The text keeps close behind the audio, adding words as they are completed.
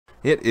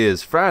It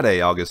is Friday,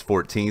 August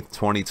 14th,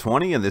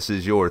 2020, and this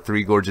is your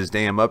Three Gorges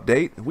Dam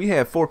update. We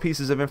have 4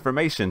 pieces of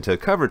information to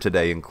cover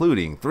today,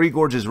 including Three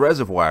Gorges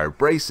Reservoir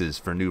braces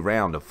for new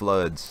round of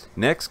floods.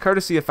 Next,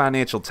 courtesy of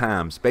Financial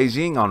Times,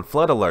 Beijing on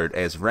flood alert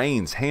as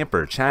rains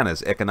hamper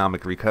China's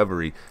economic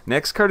recovery.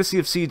 Next, courtesy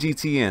of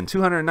CGTN,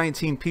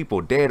 219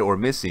 people dead or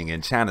missing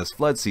in China's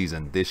flood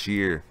season this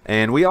year.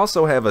 And we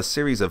also have a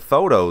series of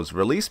photos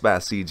released by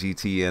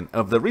CGTN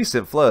of the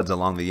recent floods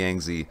along the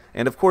Yangtze.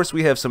 And of course,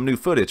 we have some new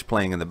footage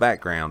playing in the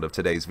background of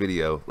today's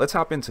video. Let's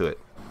hop into it.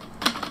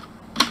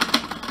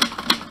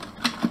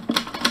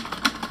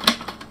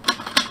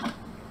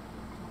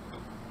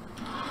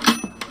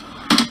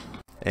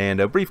 And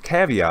a brief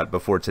caveat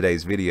before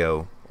today's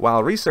video.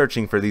 While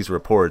researching for these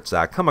reports,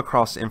 I come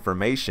across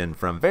information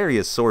from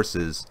various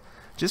sources.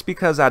 Just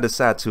because I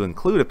decide to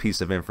include a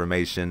piece of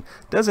information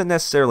doesn't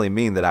necessarily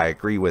mean that I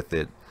agree with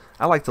it.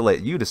 I like to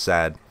let you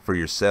decide for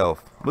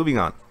yourself. Moving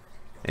on.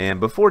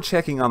 And before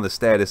checking on the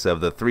status of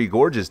the Three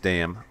Gorges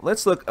Dam,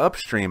 let's look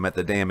upstream at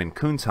the dam in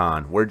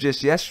Kuntan, where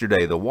just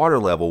yesterday the water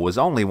level was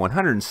only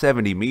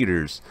 170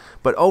 meters,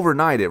 but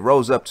overnight it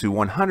rose up to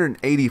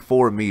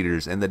 184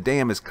 meters and the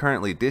dam is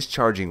currently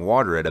discharging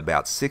water at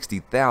about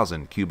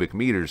 60,000 cubic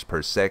meters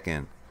per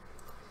second.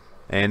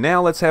 And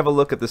now let's have a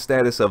look at the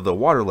status of the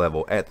water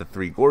level at the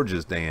Three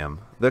Gorges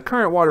Dam. The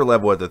current water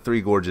level at the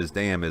Three Gorges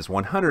Dam is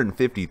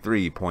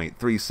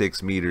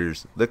 153.36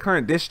 meters. The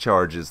current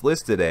discharge is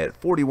listed at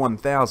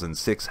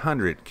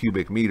 41,600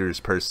 cubic meters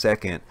per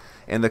second,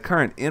 and the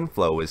current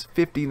inflow is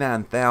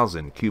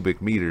 59,000 cubic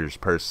meters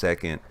per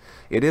second.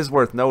 It is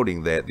worth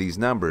noting that these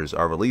numbers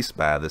are released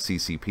by the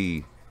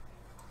CCP.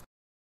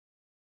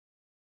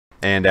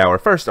 And our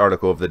first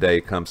article of the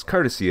day comes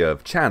courtesy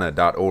of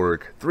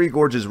China.org. Three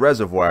Gorges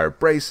Reservoir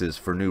braces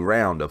for new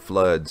round of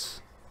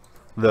floods.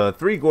 The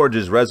Three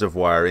Gorges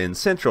Reservoir in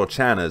central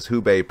China's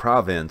Hubei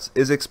province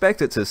is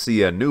expected to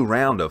see a new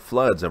round of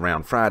floods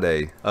around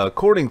Friday.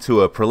 According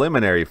to a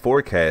preliminary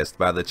forecast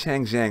by the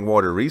Changjiang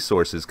Water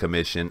Resources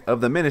Commission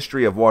of the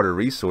Ministry of Water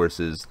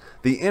Resources,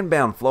 the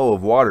inbound flow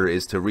of water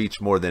is to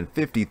reach more than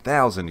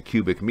 50,000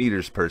 cubic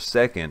meters per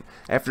second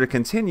after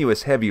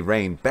continuous heavy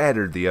rain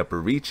battered the upper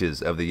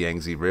reaches of the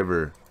Yangtze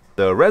River.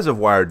 The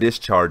reservoir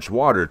discharged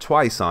water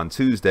twice on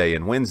Tuesday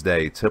and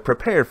Wednesday to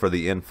prepare for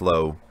the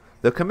inflow.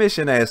 The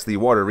commission asked the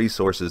water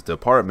resources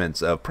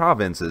departments of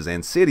provinces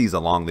and cities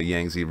along the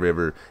Yangtze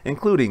River,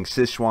 including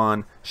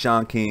Sichuan,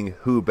 Shanqing,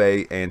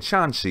 Hubei, and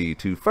Shanxi,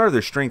 to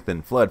further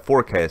strengthen flood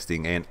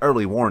forecasting and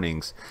early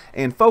warnings,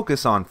 and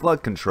focus on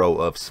flood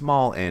control of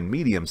small and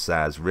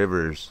medium-sized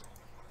rivers.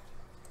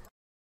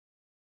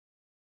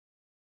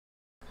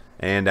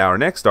 And our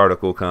next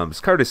article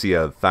comes courtesy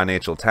of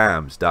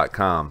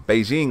FinancialTimes.com.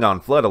 Beijing on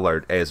flood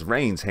alert as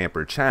rains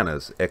hamper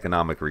China's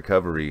economic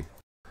recovery.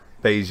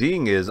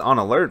 Beijing is on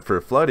alert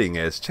for flooding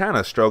as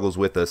China struggles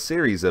with a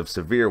series of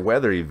severe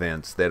weather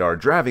events that are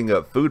driving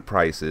up food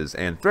prices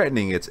and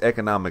threatening its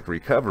economic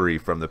recovery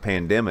from the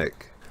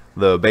pandemic.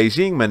 The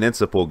Beijing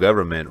municipal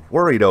government,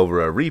 worried over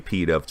a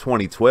repeat of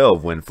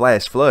 2012 when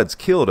flash floods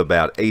killed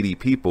about 80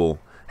 people,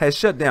 has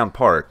shut down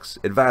parks,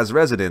 advised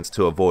residents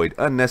to avoid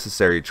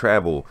unnecessary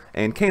travel,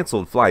 and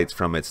canceled flights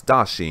from its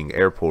Daxing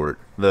airport.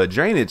 The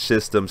drainage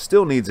system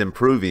still needs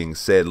improving,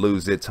 said Lu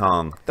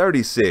Zitong,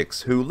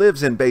 36, who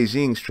lives in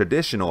Beijing's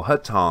traditional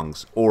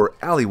hutongs, or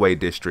alleyway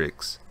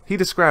districts. He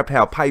described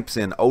how pipes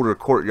in older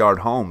courtyard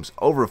homes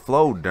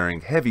overflowed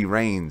during heavy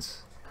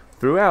rains.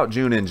 Throughout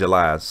June and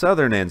July,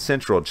 southern and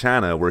central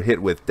China were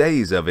hit with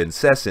days of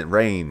incessant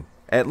rain,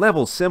 at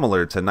levels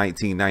similar to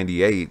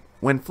 1998.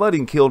 When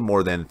flooding killed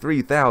more than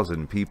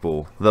 3,000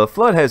 people. The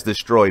flood has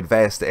destroyed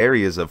vast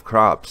areas of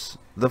crops.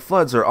 The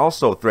floods are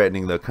also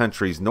threatening the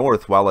country's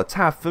north while a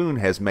typhoon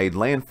has made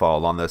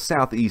landfall on the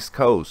southeast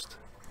coast.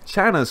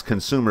 China's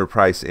Consumer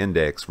Price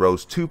Index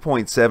rose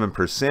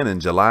 2.7% in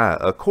July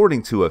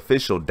according to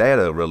official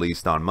data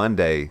released on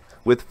Monday,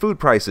 with food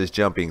prices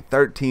jumping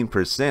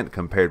 13%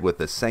 compared with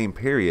the same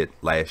period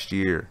last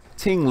year.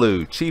 Ting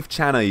Lu, chief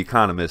China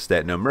economist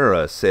at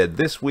Nomura, said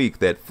this week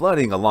that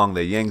flooding along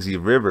the Yangtze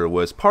River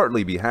was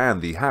partly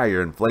behind the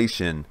higher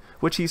inflation,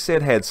 which he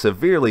said had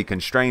severely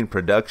constrained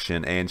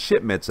production and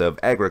shipments of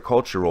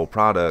agricultural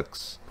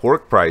products.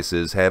 Pork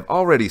prices have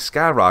already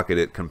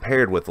skyrocketed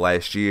compared with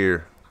last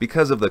year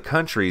because of the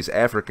country's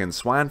African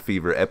swine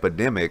fever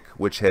epidemic,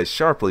 which has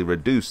sharply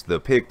reduced the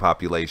pig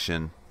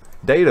population.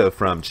 Data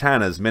from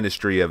China's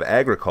Ministry of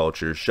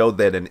Agriculture showed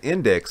that an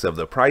index of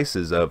the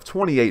prices of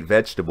 28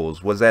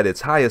 vegetables was at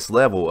its highest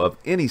level of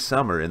any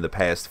summer in the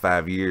past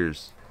 5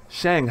 years.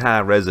 Shanghai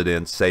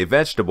residents say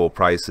vegetable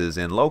prices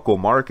in local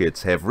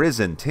markets have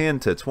risen 10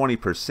 to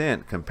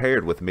 20%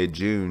 compared with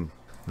mid-June.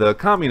 The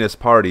Communist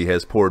Party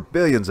has poured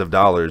billions of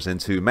dollars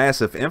into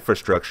massive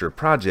infrastructure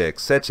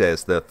projects such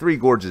as the Three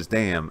Gorges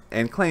Dam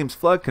and claims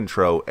flood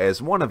control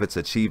as one of its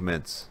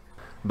achievements.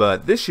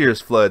 But this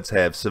year's floods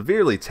have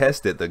severely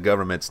tested the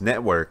government's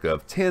network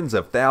of tens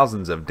of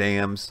thousands of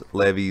dams,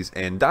 levees,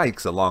 and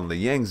dikes along the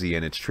Yangtze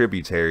and its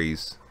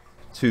tributaries.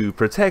 To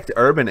protect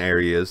urban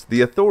areas,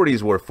 the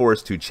authorities were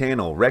forced to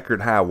channel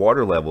record-high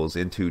water levels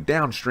into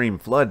downstream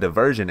flood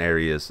diversion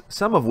areas,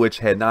 some of which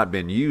had not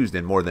been used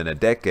in more than a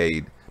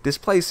decade,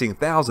 displacing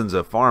thousands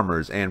of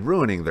farmers and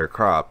ruining their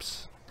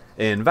crops.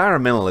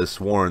 Environmentalists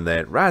warn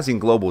that rising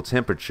global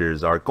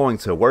temperatures are going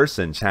to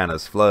worsen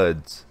China's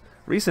floods.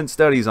 Recent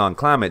studies on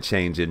climate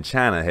change in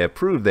China have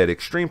proved that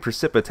extreme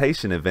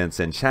precipitation events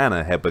in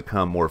China have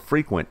become more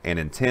frequent and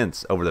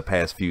intense over the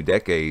past few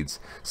decades,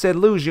 said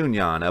Lu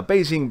Junyan, a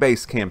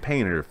Beijing-based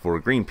campaigner for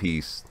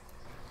Greenpeace.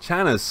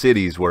 China's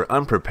cities were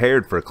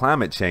unprepared for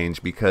climate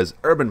change because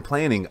urban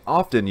planning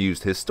often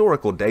used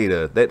historical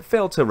data that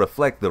failed to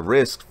reflect the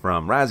risks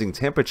from rising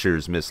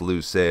temperatures, Ms.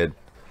 Lu said.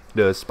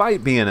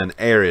 Despite being an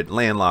arid,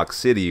 landlocked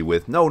city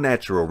with no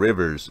natural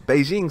rivers,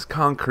 Beijing's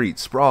concrete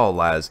sprawl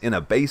lies in a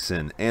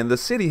basin, and the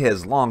city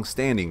has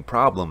long-standing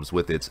problems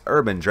with its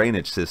urban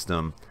drainage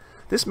system.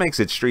 This makes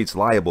its streets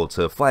liable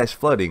to flash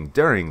flooding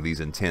during these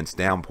intense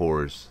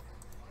downpours.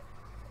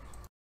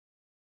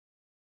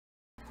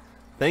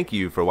 Thank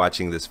you for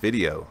watching this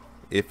video.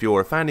 If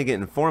you're finding it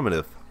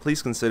informative,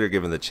 please consider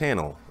giving the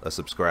channel a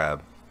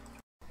subscribe.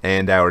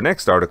 And our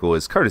next article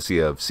is courtesy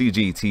of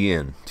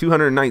CGTN.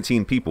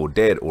 219 people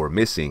dead or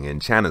missing in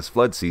China's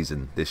flood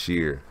season this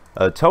year.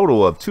 A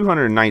total of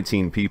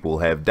 219 people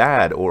have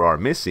died or are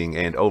missing,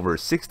 and over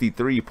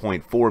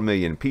 63.4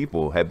 million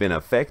people have been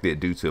affected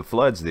due to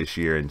floods this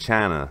year in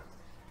China.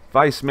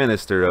 Vice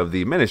Minister of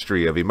the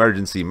Ministry of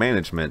Emergency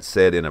Management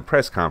said in a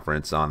press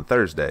conference on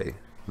Thursday.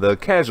 The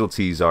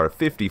casualties are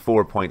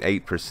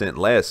 54.8%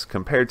 less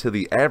compared to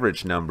the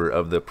average number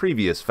of the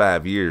previous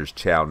 5 years,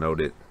 Chow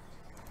noted.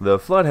 The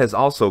flood has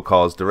also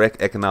caused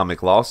direct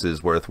economic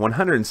losses worth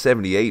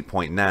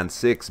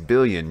 178.96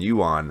 billion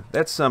yuan,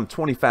 that's some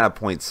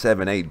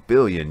 25.78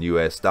 billion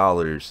US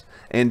dollars,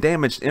 and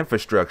damaged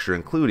infrastructure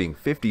including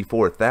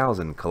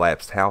 54,000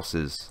 collapsed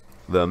houses.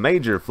 The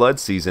major flood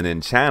season in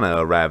China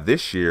arrived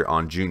this year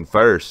on June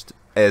 1st,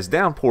 as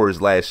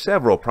downpours lashed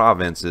several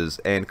provinces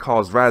and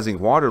caused rising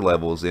water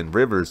levels in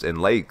rivers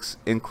and lakes,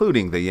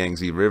 including the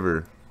Yangtze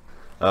River.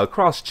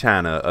 Across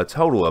China, a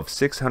total of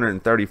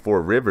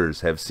 634 rivers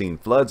have seen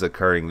floods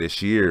occurring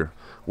this year,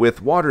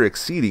 with water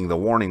exceeding the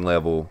warning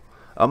level,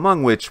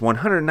 among which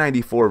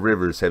 194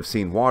 rivers have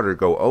seen water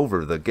go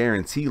over the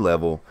guarantee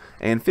level,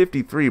 and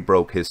 53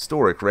 broke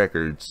historic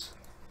records.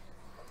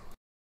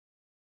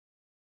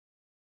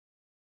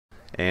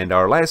 And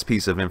our last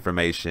piece of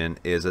information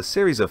is a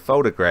series of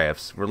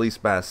photographs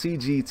released by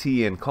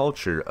CGTN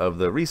Culture of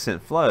the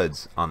recent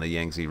floods on the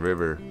Yangtze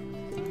River.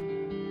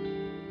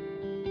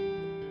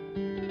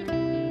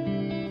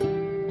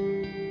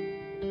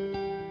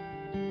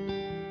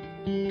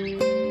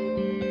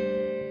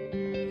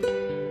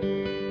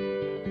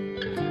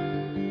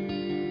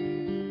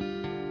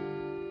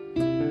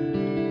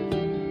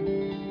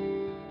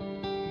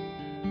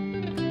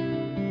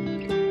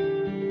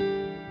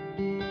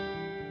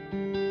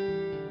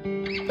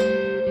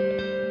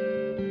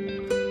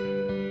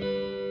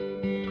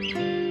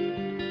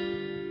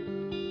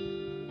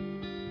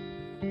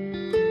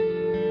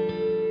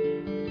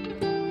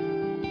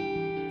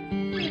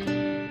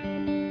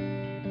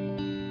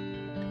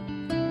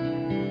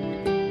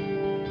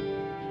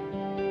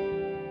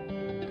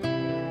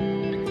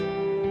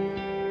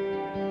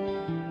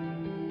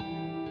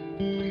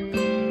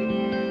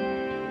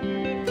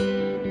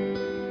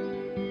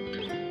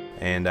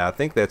 And I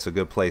think that's a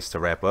good place to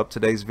wrap up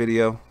today's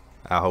video.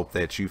 I hope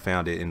that you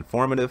found it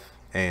informative,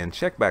 and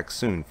check back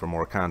soon for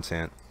more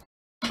content.